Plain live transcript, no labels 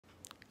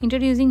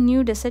introducing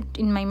new dessert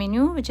in my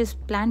menu, which is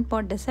plant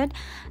pot dessert.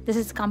 This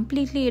is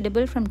completely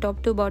edible from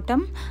top to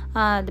bottom.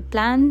 The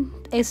plant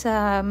is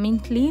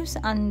mint leaves,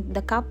 and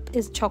the cup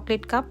is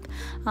chocolate cup,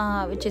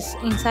 which is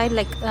inside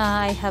like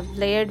I have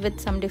layered with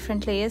some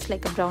different layers,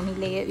 like a brownie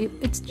layer.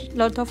 It's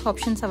lot of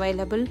options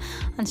available,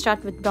 and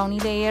start with brownie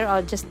layer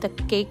or just the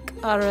cake,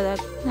 or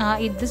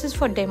this is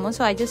for demo,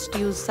 so I just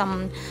use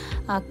some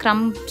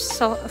crumbs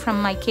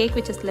from my cake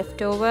which is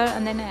left over,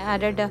 and then I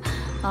added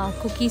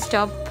cookies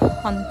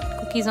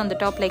on the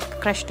top, like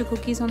crushed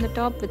cookies on the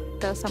top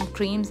with some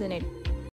creams in it.